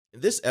In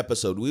this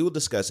episode, we will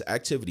discuss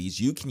activities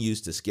you can use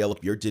to scale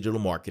up your digital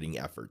marketing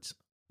efforts.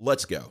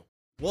 Let's go.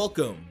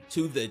 Welcome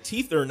to the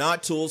Teeth or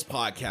Not Tools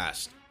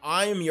podcast.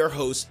 I am your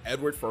host,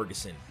 Edward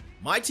Ferguson.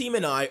 My team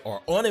and I are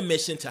on a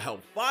mission to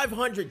help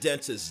 500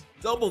 dentists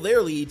double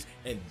their leads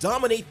and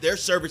dominate their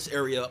service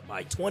area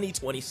by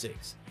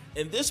 2026.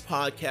 In this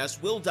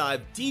podcast, we'll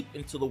dive deep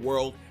into the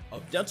world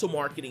of dental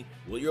marketing,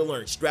 where you'll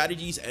learn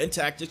strategies and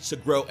tactics to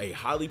grow a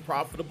highly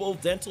profitable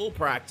dental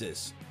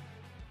practice.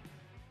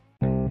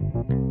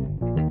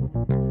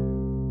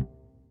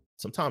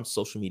 Sometimes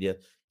social media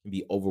can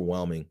be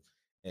overwhelming,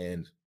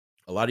 and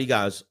a lot of you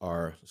guys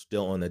are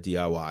still on the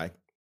DIY,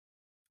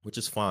 which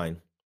is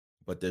fine,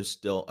 but there's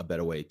still a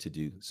better way to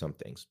do some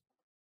things.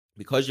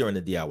 Because you're in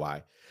the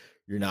DIY,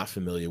 you're not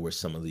familiar with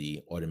some of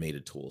the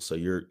automated tools. So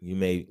you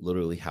may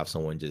literally have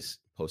someone just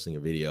posting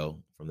a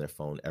video from their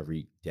phone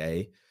every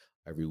day,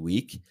 every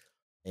week,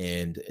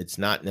 and it's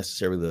not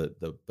necessarily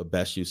the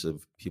best use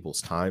of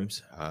people's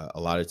times.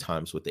 A lot of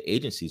times, what the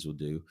agencies will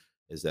do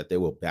is that they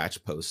will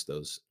batch post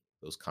those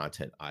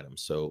content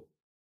items. So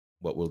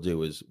what we'll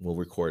do is we'll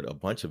record a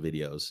bunch of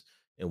videos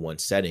in one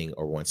setting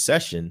or one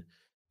session,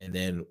 and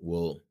then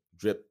we'll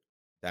drip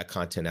that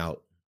content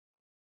out,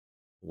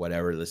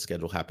 whatever the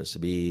schedule happens to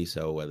be.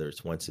 So whether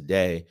it's once a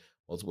day,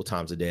 multiple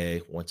times a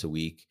day, once a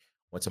week,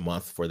 once a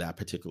month for that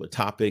particular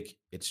topic,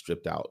 it's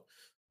stripped out.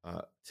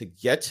 To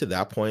get to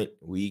that point,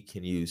 we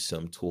can use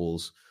some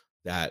tools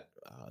that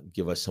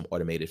give us some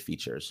automated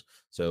features.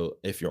 So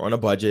if you're on a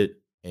budget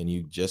and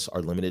you just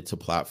are limited to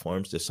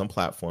platforms, there's some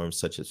platforms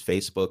such as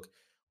Facebook,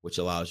 which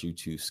allows you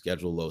to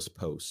schedule those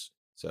posts.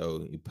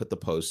 So you put the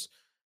post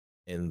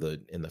in the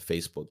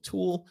Facebook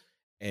tool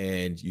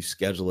and you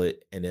schedule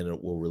it, and then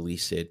it will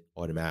release it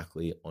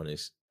automatically on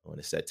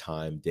a set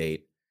time,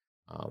 date.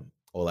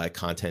 All that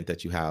content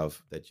that you have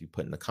that you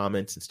put in the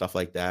comments and stuff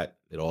like that,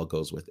 it all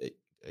goes with it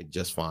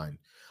just fine.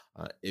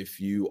 If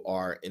you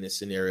are in a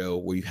scenario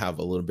where you have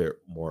a little bit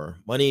more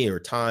money or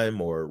time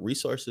or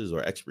resources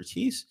or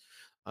expertise,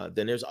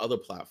 then there's other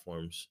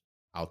platforms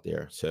out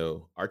there.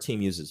 So our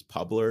team uses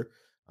Publer,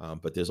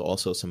 but there's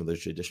also some of the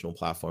traditional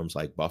platforms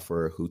like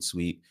Buffer,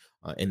 Hootsuite,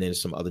 and then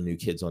some other new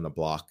kids on the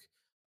block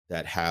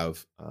that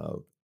have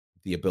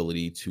the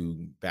ability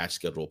to batch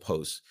schedule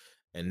posts,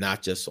 and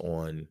not just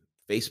on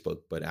Facebook,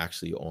 but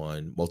actually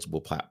on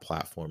multiple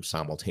platforms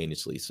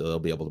simultaneously. So they'll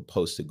be able to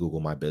post to Google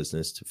My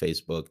Business, to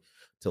Facebook,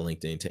 to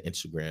LinkedIn, to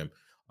Instagram,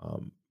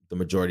 the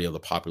majority of the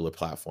popular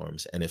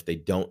platforms. And if they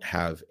don't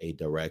have a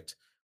direct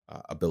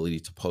ability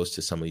to post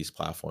to some of these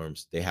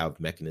platforms, they have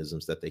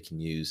mechanisms that they can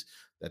use,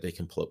 that they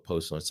can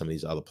post on some of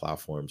these other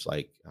platforms.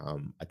 Like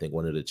I think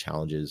one of the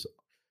challenges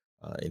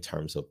in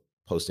terms of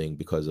posting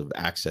because of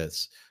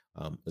access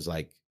is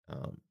like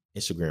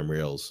Instagram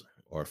Reels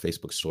or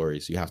Facebook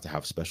Stories. You have to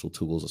have special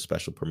tools or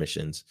special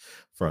permissions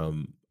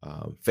from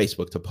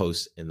Facebook to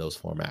post in those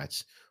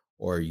formats,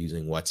 or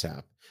using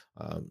WhatsApp.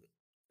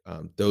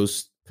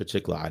 Those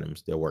particular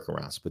items, they're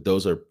workarounds, but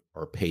those are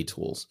paid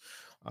tools.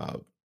 Uh,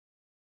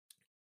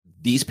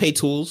 these paid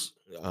tools,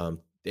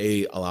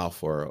 they allow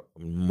for a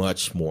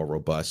much more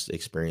robust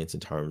experience in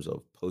terms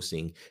of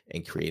posting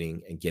and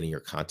creating and getting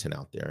your content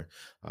out there.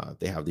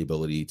 They have the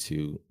ability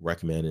to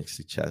recommend and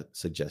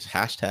suggest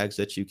hashtags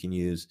that you can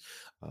use.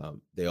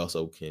 They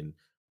also can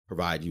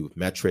provide you with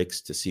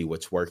metrics to see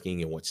what's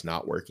working and what's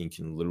not working. You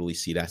can literally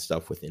see that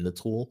stuff within the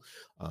tool.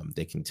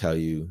 They can tell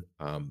you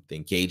the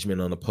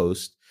engagement on the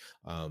post,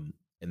 and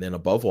then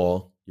above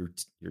all, you're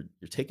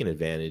taking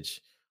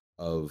advantage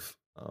of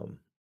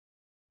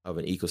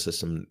an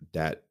ecosystem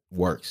that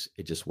works.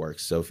 It just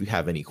works. So if you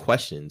have any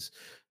questions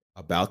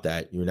about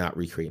that, you're not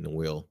recreating the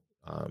wheel.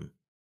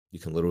 You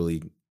can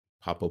literally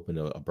pop open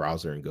a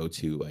browser and go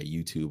to a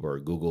YouTube or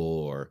a Google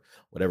or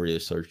whatever your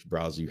search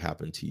browser you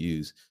happen to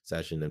use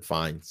session, and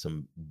find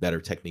some better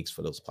techniques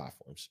for those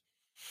platforms.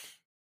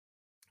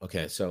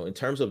 Okay, so in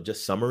terms of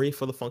just summary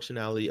for the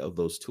functionality of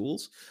those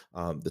tools,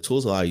 the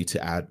tools allow you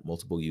to add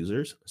multiple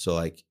users. So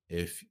like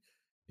if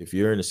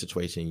you're in a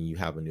situation, you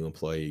have a new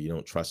employee, you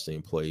don't trust the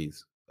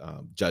employee's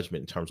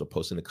judgment in terms of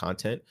posting the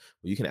content,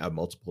 well, you can add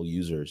multiple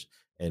users.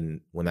 And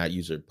when that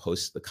user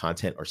posts the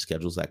content or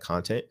schedules that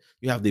content,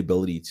 you have the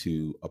ability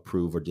to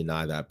approve or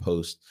deny that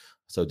post,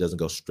 so it doesn't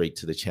go straight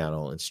to the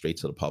channel and straight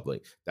to the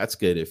public. That's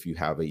good if you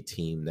have a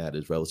team that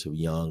is relatively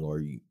young, or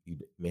you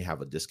may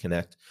have a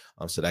disconnect.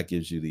 So that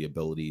gives you the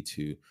ability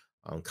to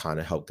kind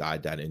of help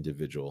guide that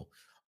individual.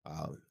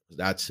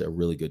 That's a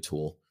really good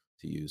tool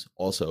to use.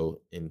 Also,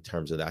 in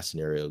terms of that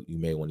scenario, you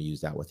may want to use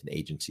that with an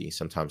agency.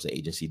 Sometimes the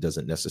agency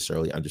doesn't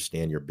necessarily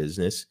understand your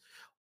business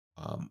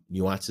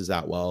nuances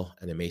that well,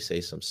 and it may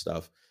say some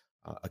stuff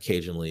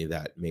occasionally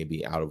that may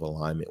be out of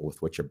alignment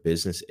with what your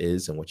business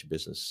is and what your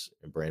business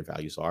and brand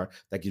values are.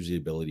 That gives you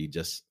the ability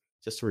just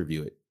to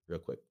review it real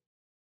quick.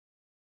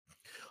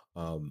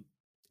 Um,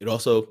 it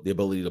also the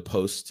ability to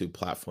post to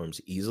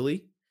platforms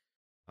easily,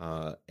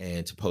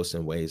 and to post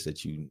in ways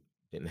that you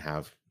didn't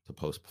have to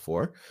post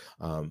before.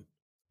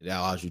 It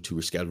allows you to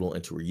reschedule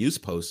and to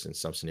reuse posts in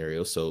some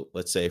scenarios. So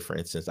let's say, for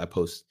instance,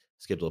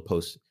 schedule a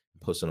post,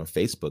 post it on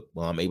Facebook.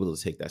 Well, I'm able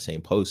to take that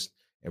same post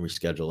and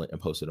reschedule it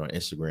and post it on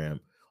Instagram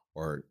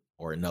or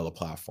another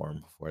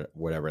platform for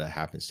whatever that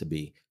happens to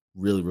be.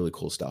 Really, really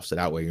cool stuff. So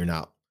that way you're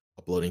not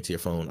uploading to your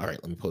phone. All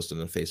right, let me post it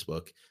on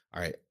Facebook.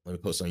 All right, let me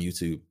post on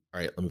YouTube. All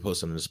right, let me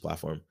post it on this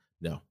platform.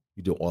 No,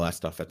 you do all that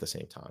stuff at the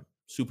same time.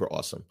 Super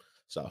awesome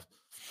stuff.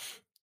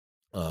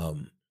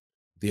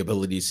 The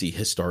ability to see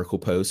historical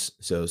posts,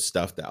 so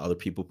stuff that other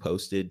people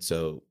posted.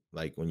 So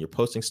like when you're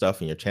posting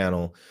stuff in your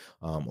channel,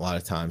 a lot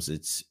of times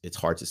it's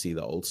hard to see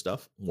the old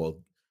stuff. Well,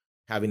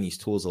 having these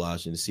tools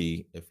allows you to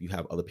see if you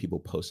have other people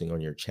posting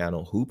on your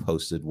channel, who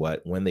posted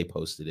what, when they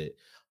posted it,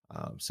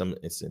 some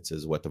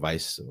instances, what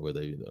device,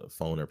 whether the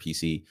phone or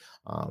PC.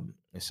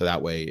 So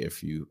that way,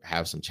 if you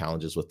have some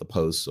challenges with the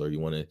posts or you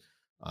want to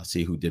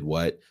see who did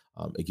what,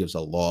 it gives a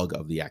log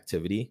of the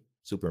activity.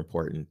 Super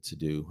important to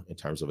do in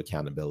terms of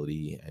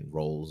accountability and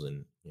roles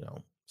and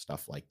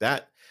stuff like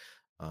that.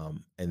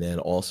 And then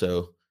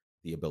also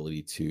the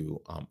ability to,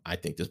 I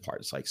think this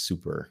part is like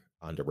super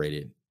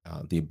underrated.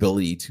 The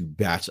ability to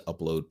batch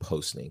upload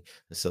posting.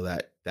 And so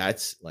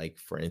that's like,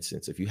 for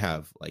instance, if you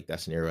have like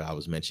that scenario I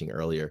was mentioning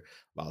earlier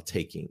about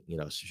taking,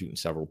 shooting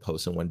several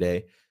posts in one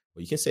day,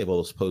 well, you can save all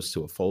those posts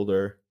to a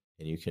folder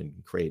and you can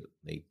create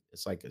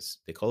it's like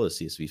they call it a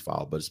CSV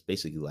file, but it's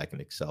basically like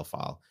an Excel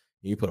file.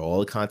 You put all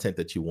the content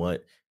that you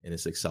want in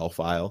this Excel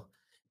file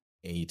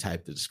and you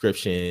type the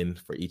description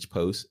for each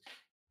post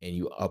and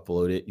you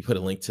upload it. You put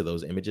a link to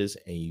those images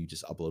and you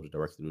just upload it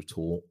directly to the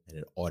tool and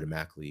it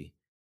automatically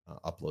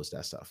uploads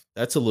that stuff.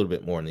 That's a little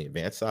bit more on the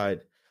advanced side.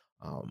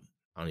 I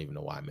don't even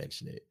know why I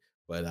mentioned it,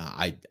 but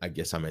I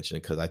guess I mentioned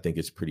it because I think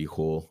it's pretty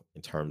cool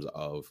in terms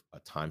of a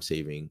time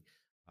saving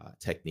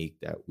technique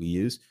that we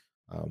use.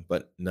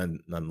 But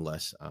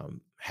nonetheless,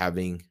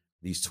 having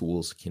these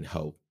tools can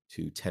help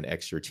to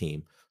 10x your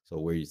team. So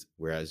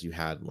whereas you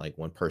had like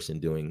one person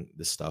doing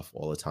this stuff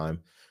all the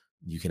time,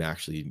 you can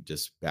actually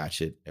just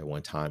batch it at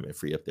one time and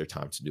free up their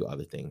time to do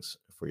other things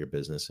for your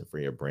business and for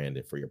your brand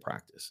and for your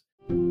practice.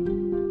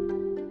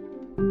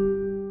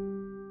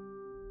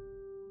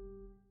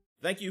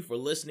 Thank you for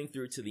listening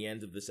through to the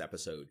end of this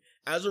episode.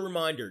 As a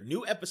reminder,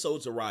 new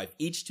episodes arrive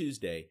each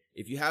Tuesday.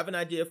 If you have an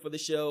idea for the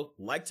show,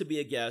 like to be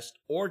a guest,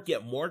 or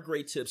get more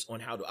great tips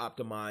on how to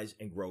optimize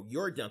and grow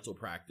your dental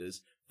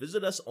practice,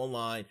 visit us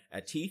online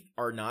at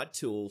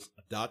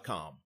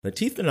teetharenot.tools.com. The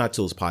Teeth Are Not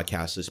Tools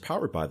podcast is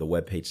powered by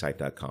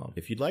thewebpagesite.com.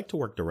 If you'd like to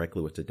work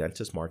directly with the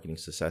Dentist Marketing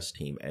Success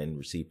team and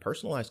receive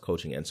personalized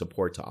coaching and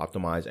support to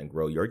optimize and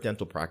grow your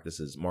dental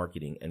practice's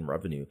marketing and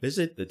revenue,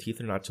 visit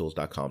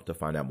theteetharenot.tools.com to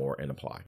find out more and apply.